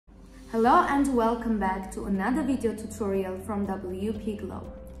Hello and welcome back to another video tutorial from WP Glow.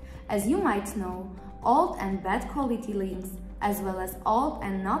 As you might know, old and bad quality links, as well as old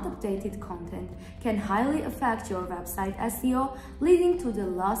and not updated content, can highly affect your website SEO, leading to the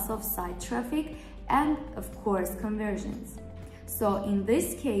loss of site traffic and, of course, conversions. So in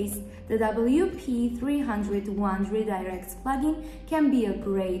this case, the WP301 Redirects plugin can be a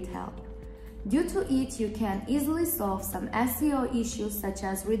great help. Due to it, you can easily solve some SEO issues such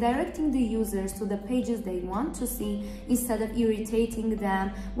as redirecting the users to the pages they want to see instead of irritating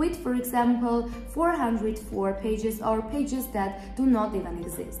them with, for example, 404 pages or pages that do not even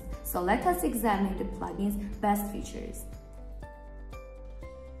exist. So let us examine the plugin's best features.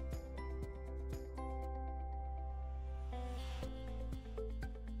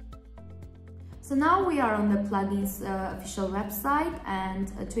 So now we are on the plugin's official website,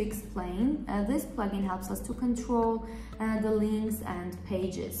 and to explain, this plugin helps us to control the links and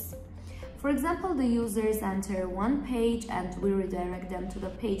pages. For example, the users enter one page and we redirect them to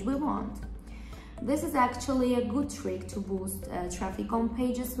the page we want. This is actually a good trick to boost traffic on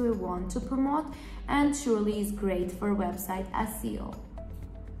pages we want to promote, and surely is great for website SEO.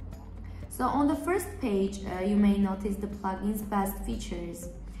 So on the first page, you may notice the plugin's best features.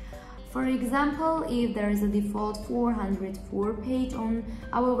 For example, if there is a default 404 page on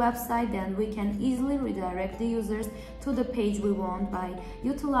our website, then we can easily redirect the users to the page we want by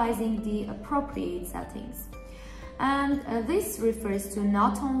utilizing the appropriate settings. And this refers to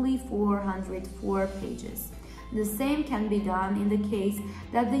not only 404 pages. The same can be done in the case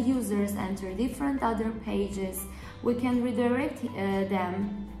that the users enter different other pages. We can redirect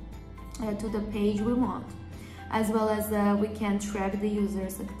them to the page we want, as well as we can track the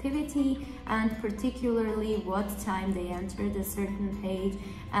user's activity and particularly what time they entered a certain page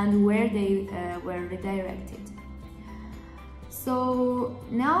and where they were redirected. So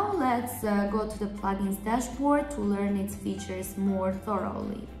now let's go to the plugin's dashboard to learn its features more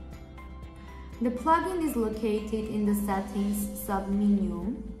thoroughly. The plugin is located in the settings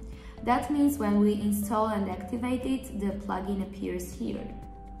sub-menu. That means when we install and activate it, the plugin appears here.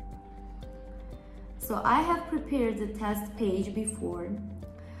 So I have prepared the test page before.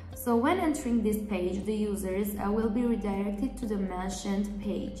 So when entering this page, the users will be redirected to the mentioned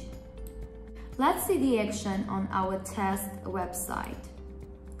page. Let's see the action on our test website.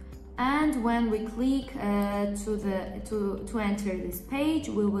 And when we click to enter this page,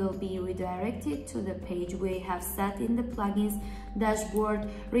 we will be redirected to the page we have set in the plugin's dashboard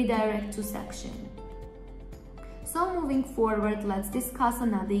redirect to section. So moving forward, let's discuss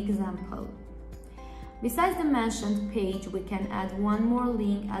another example. Besides the mentioned page, we can add one more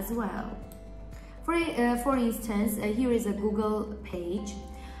link as well. For instance, here is a Google page.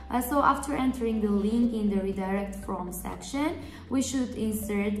 So after entering the link in the redirect from section, we should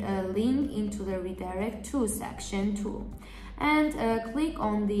insert a link into the redirect to section too. And click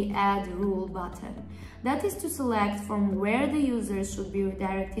on the add rule button. That is to select from where the user should be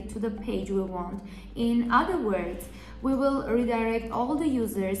redirected to the page we want. In other words, we will redirect all the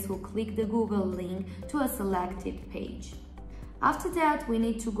users who click the Google link to a selected page. After that, we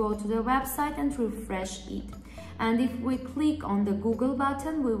need to go to the website and refresh it. And if we click on the Google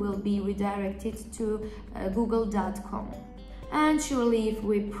button, we will be redirected to google.com. And surely if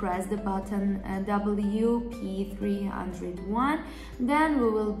we press the button WP301, then we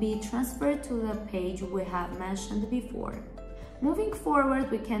will be transferred to the page we have mentioned before. Moving forward,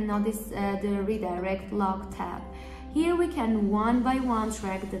 we can notice the redirect log tab. Here we can one by one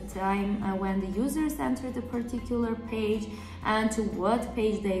track the time when the users entered a particular page and to what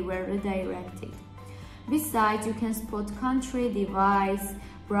page they were redirected. Besides, you can spot country, device,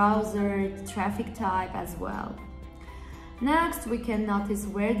 browser, traffic type as well. Next, we can notice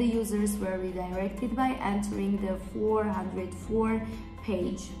where the users were redirected by entering the 404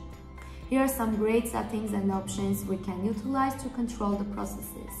 page. Here are some great settings and options we can utilize to control the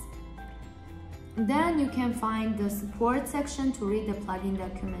processes. Then you can find the support section to read the plugin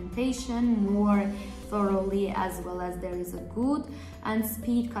documentation more thoroughly, as well as there is a good and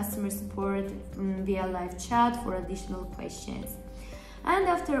speed customer support via live chat for additional questions. And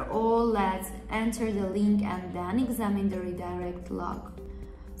after all, let's enter the link and then examine the redirect log.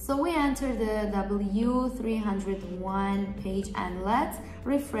 So we enter the W301 page and let's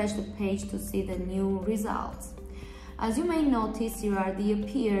refresh the page to see the new results. As you may notice, here are the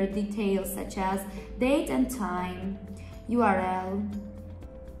appeared details such as date and time, URL,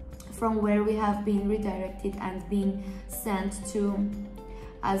 from where we have been redirected and been sent to,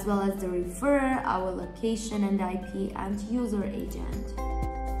 as well as the refer, our location and IP, and user agent.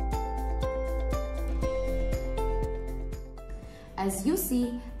 As you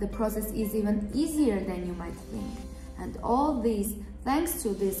see, the process is even easier than you might think. And all this thanks to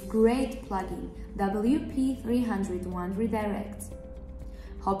this great plugin, WP301 Redirect.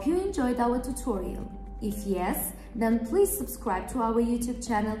 Hope you enjoyed our tutorial. If yes, then please subscribe to our YouTube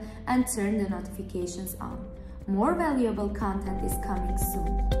channel and turn the notifications on. More valuable content is coming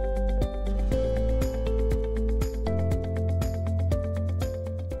soon.